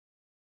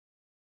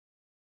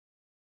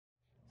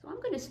So I'm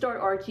going to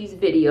start Archie's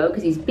video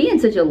because he's being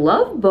such a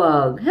love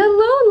bug.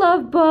 Hello,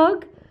 love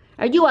bug.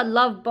 Are you a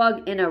love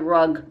bug in a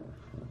rug?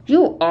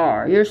 You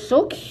are. You're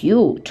so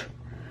cute.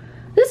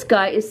 This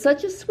guy is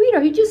such a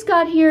sweetheart. He just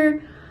got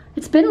here.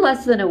 It's been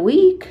less than a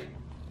week.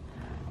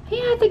 Yeah,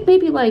 I think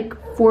maybe like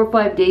 4 or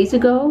 5 days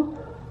ago.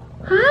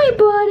 Hi,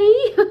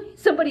 buddy.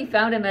 Somebody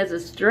found him as a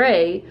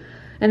stray.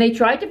 And they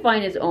tried to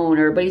find his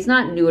owner, but he's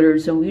not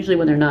neutered. So usually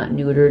when they're not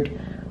neutered,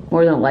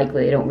 more than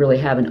likely they don't really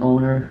have an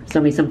owner.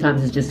 Somebody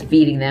sometimes is just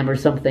feeding them or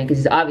something, because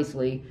he's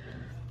obviously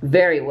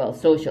very well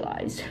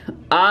socialized.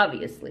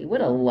 Obviously. What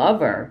a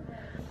lover.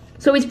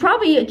 So he's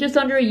probably just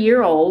under a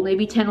year old,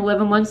 maybe 10,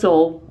 11 months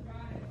old.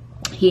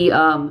 He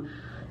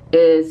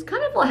is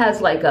kind of has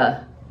like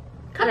a,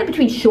 kind of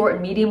between short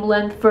and medium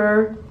length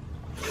fur.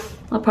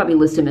 I'll probably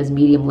list him as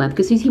medium length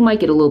because he might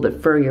get a little bit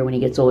furrier when he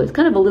gets older. It's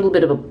kind of a little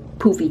bit of a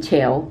poofy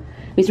tail.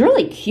 He's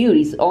really cute.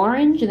 He's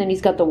orange and then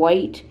he's got the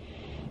white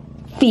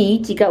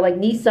feet. He got like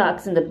knee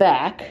socks in the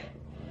back.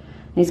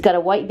 And he's got a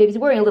white baby. He's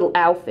wearing a little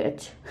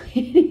outfit.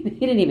 He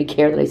didn't even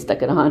care that I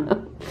stuck it on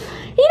him.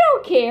 He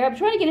don't care. I'm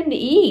trying to get him to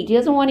eat. He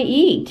doesn't want to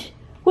eat.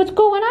 What's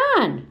going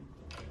on?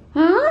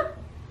 Huh?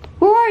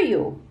 Where are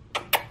you?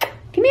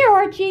 Come here,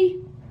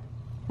 Archie.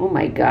 Oh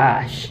my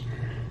gosh.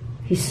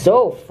 He's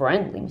so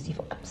friendly. Let me see if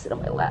I'll come sit on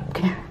my lap.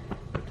 Come here.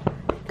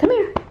 Come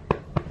here.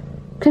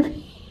 Come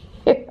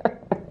here.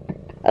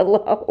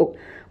 Hello.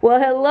 Well,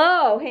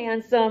 hello,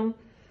 handsome.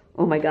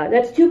 Oh my God,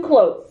 that's too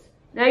close.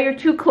 Now you're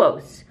too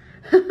close.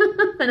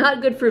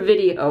 Not good for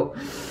video.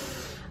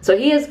 So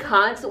he is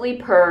constantly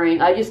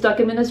purring. I just stuck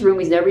him in this room.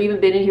 He's never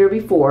even been in here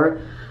before,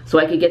 so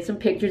I could get some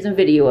pictures and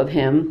video of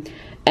him.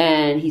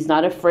 And he's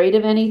not afraid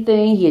of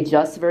anything. He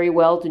adjusts very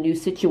well to new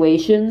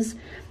situations.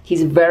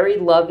 He's very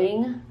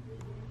loving,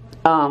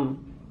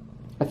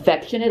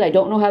 affectionate. I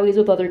don't know how he's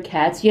with other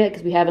cats yet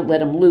because we haven't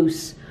let him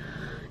loose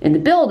in the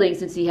building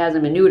since he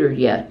hasn't been neutered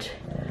yet.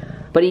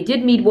 But he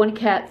did meet one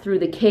cat through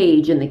the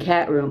cage in the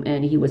cat room,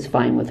 and he was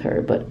fine with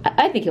her. But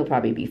I think he'll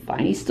probably be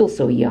fine. He's still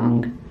so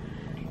young.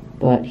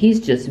 But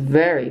he's just he's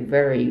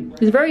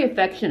very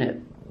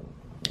affectionate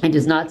and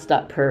does not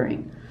stop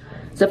purring.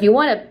 So if you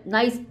want a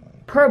nice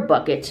purr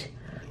bucket,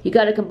 you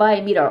got to come by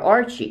and meet our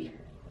Archie.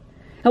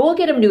 And we'll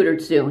get him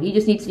neutered soon. He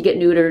just needs to get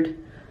neutered.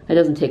 It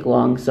doesn't take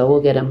long, so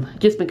we'll get him.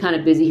 Just been kind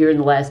of busy here in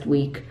the last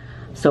week,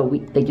 so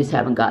they just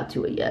haven't got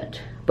to it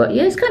yet. But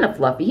yeah, he's kind of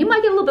fluffy. He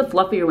might get a little bit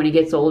fluffier when he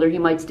gets older. He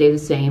might stay the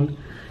same.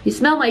 You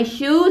smell my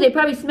shoes? They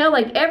probably smell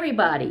like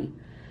everybody.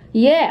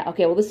 Yeah,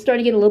 okay, well this is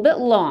starting to get a little bit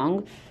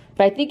long,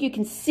 but I think you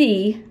can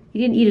see he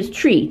didn't eat his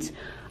treats.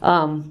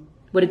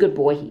 What a good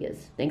boy he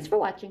is. Thanks for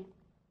watching.